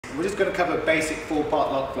and we're just going to cover basic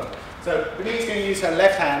 4-part lock flow. So Benita's going to use her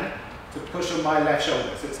left hand to push on my left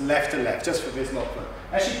shoulder, so it's left to left, just for this lock flow.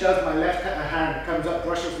 As she does, my left hand comes up,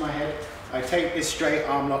 brushes my head, I take this straight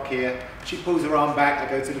arm lock here, she pulls her arm back,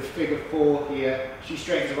 I go to the figure 4 here, she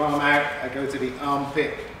straightens her arm out, I go to the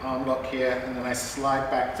armpit arm lock here, and then I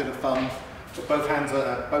slide back to the thumb, put both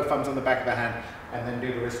thumbs on the back of the hand, and then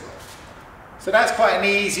do the wrist lock. So that's quite an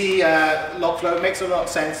easy lock flow, it makes a lot of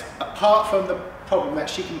sense, apart from the problem that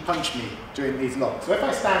she can punch me during these locks. So if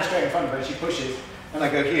I stand straight in front of her, she pushes, and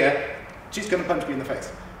I go here, she's going to punch me in the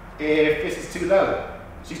face. If this is too low,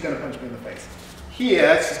 she's going to punch me in the face.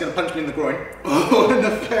 Here, she's going to punch me in the groin, or in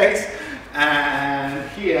the face, and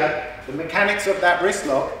here, the mechanics of that wrist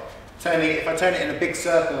lock, if I turn it in a big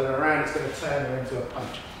circle and around, it's going to turn her into a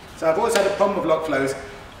punch. So I've always had a problem with lock flows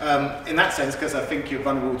in that sense, because I think you're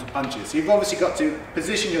vulnerable to punches. So you've obviously got to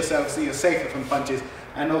position yourself so you're safer from punches,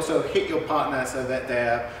 and also hit your partner so that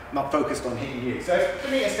they're not focused on hitting you. So if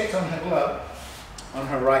Benita sticks on her glove, on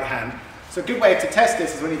her right hand, so a good way to test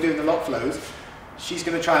this is when you're doing the lock flows, she's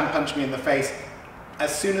going to try and punch me in the face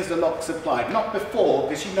as soon as the lock's applied, not before,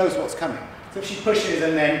 because she knows what's coming. So if she pushes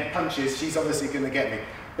and then punches, she's obviously going to get me.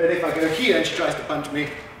 But if I go here and she tries to punch me,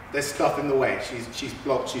 there's stuff in the way. She's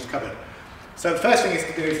blocked, she's covered. So the first thing is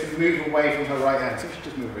to do is to move away from her right hand. So if she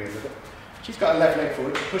just move away a little bit. She's got her left leg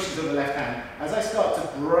forward, she pushes with the left hand. As I start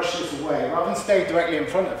to brush this away, rather than stay directly in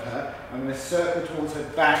front of her, I'm going to circle towards her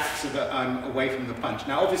back so that I'm away from the punch.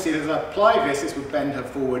 Now obviously as I apply this would bend her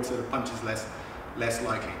forward so the punch is less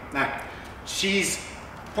likely. Now, she's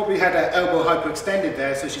probably had her elbow hyperextended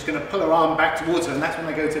there, so she's going to pull her arm back towards her, and that's when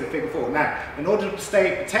I go to the figure 4. Now, in order to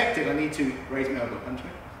stay protected, I need to raise my elbow, punch me.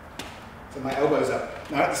 So my elbow's up.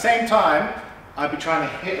 Now at the same time, I'd be trying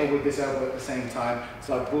to hit her with this elbow at the same time,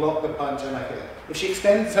 so I block the punch and I hit her. If she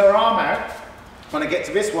extends her arm out, when I get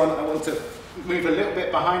to this one, I want to move a little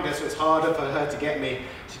bit behind her so it's harder for her to get me.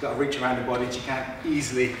 She's got to reach around her body, she can't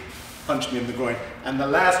easily punch me in the groin. And the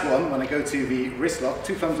last one, when I go to the wrist lock,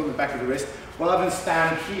 2 thumbs on the back of the wrist, rather than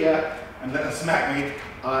stand here and let her smack me,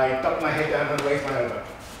 I duck my head down and raise my elbow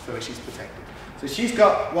so that she's protected. So she's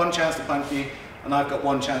got 1 chance to punch me, and I've got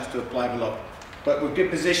 1 chance to apply the lock. But with good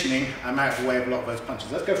positioning, I'm out of the way of a lot of those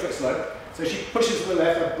punches. Let's go for it slow. So she pushes to the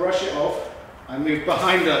left, I brush it off, I move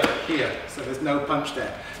behind her here, so there's no punch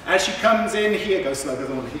there. As she comes in here, go slow because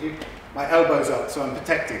I want to hit you, my elbow's up, so I'm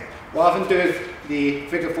protecting. Rather than do the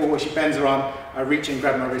figure 4 where she bends her arm, I reach and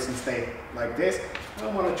grab my wrist and stay like this. I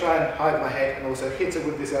want to try and hide my head and also hit her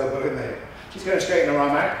with this elbow in the head. She's going to straighten her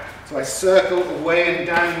arm out, so I circle away and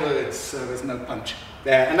downwards, so there's no punch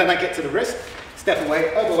there. And then I get to the wrist, step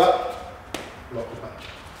away, elbow up, block the punch.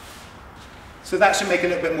 So that should make a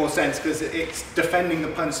little bit more sense because it's defending the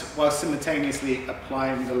punch while simultaneously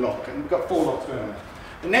applying the lock. And we've got 4 locks going on.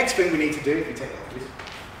 The next thing we need to do, if you take that please,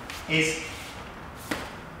 is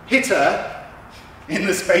hit her in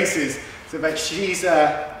the spaces so that she's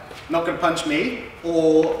not going to punch me,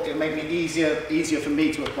 or it'll make me easier for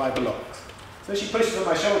me to apply the locks. So she pushes on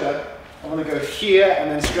my shoulder, I want to go here and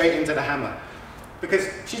then straight into the hammer. Because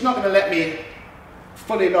she's not going to let me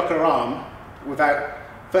fully lock her arm without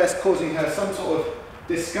first causing her some sort of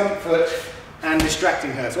discomfort and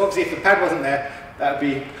distracting her. So obviously if the pad wasn't there, that would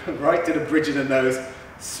be right to the bridge of the nose,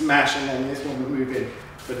 smash, and then this one would move in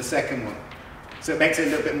for the second one. So it makes it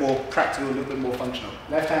a little bit more practical, a little bit more functional.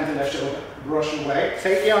 Left hand to left shoulder, brush away,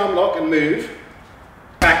 take the arm lock and move,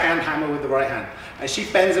 backhand hammer with the right hand. As she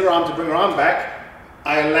bends her arm to bring her arm back,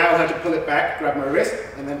 I allow her to pull it back, grab my wrist,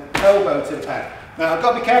 and then elbow to the pad. Now I've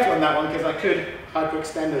got to be careful on that one because I could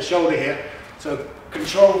hyperextend her shoulder here. So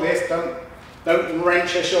control this, don't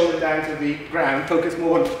wrench her shoulder down to the ground, focus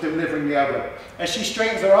more on delivering the elbow. As she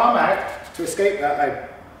straightens her arm out, to escape that, I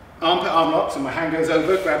armpit arm lock, so my hand goes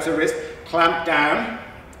over, grabs her wrist, clamp down,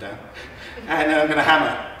 and then I'm going to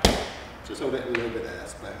hammer. Just hold it a little bit there,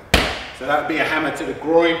 that's better. So that would be a hammer to the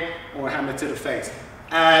groin or a hammer to the face.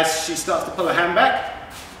 As she starts to pull her hand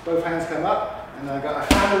back, both hands come up, and then I've got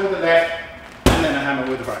a hammer with the left, and then a hammer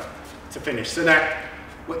with the right to finish. So now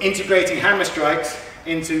we're integrating hammer strikes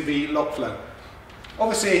into the lock flow.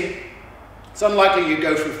 Obviously, it's unlikely you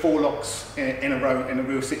go through 4 locks in a row in a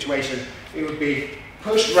real situation. It would be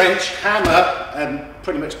push, wrench, hammer, and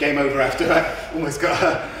pretty much game over after that. Almost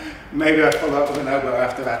got maybe a follow up with an elbow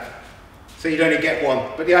after that. So you'd only get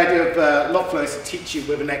 1. But the idea of lock flow is to teach you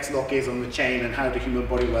where the next lock is on the chain and how the human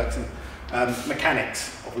body works and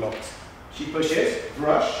mechanics of locks. She pushes,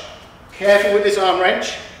 brush, careful with this arm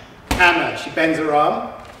wrench, hammer, she bends her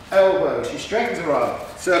arm, elbow, she straightens her arm,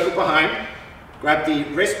 circle behind, grab the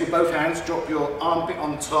wrist with both hands, drop your armpit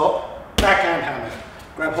on top, backhand hammer,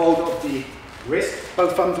 grab hold of the wrist,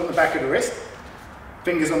 both thumbs on the back of the wrist,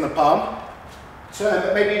 fingers on the palm. Turn,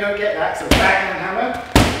 but maybe you don't get that, so backhand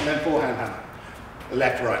hammer, and then forehand hammer. The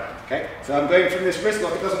left, right, okay? So I'm going from this wrist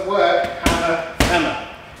lock, it doesn't work, hammer, hammer.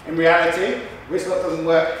 In reality, wrist lock doesn't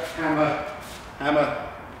work, hammer, hammer,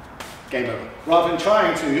 game over. Rather than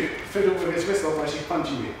trying to fiddle with his wrist lock while she's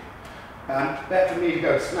punching me. Better for me to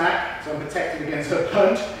go smack, so I'm protected against her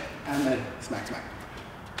punch, and then smack, smack.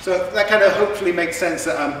 So that kind of hopefully makes sense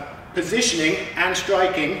that I'm positioning and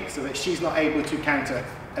striking so that she's not able to counter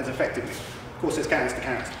as effectively. Of course, there's counters to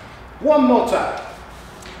counters. One more time.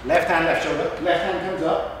 Left hand, left shoulder. Left hand comes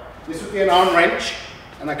up. This would be an arm wrench,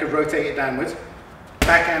 and I could rotate it downwards.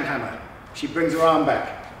 Backhand hammer. She brings her arm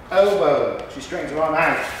back. Elbow. She straightens her arm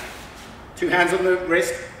out. Two hands on the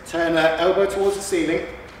wrist. Turn her elbow towards the ceiling.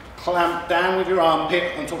 Clamp down with your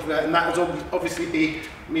armpit on top of that, and that would obviously be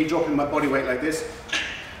me dropping my body weight like this,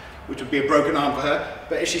 which would be a broken arm for her.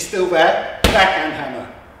 But if she's still there, backhand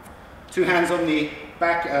hammer. Two hands on the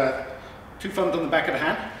back, two thumbs on the back of the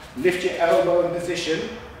hand. Lift your elbow in position.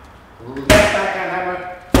 Left backhand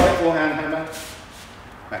hammer, right forehand hammer.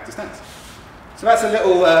 Back to stance. So that's a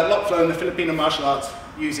little lock flow in the Filipino martial arts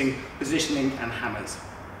using positioning and hammers.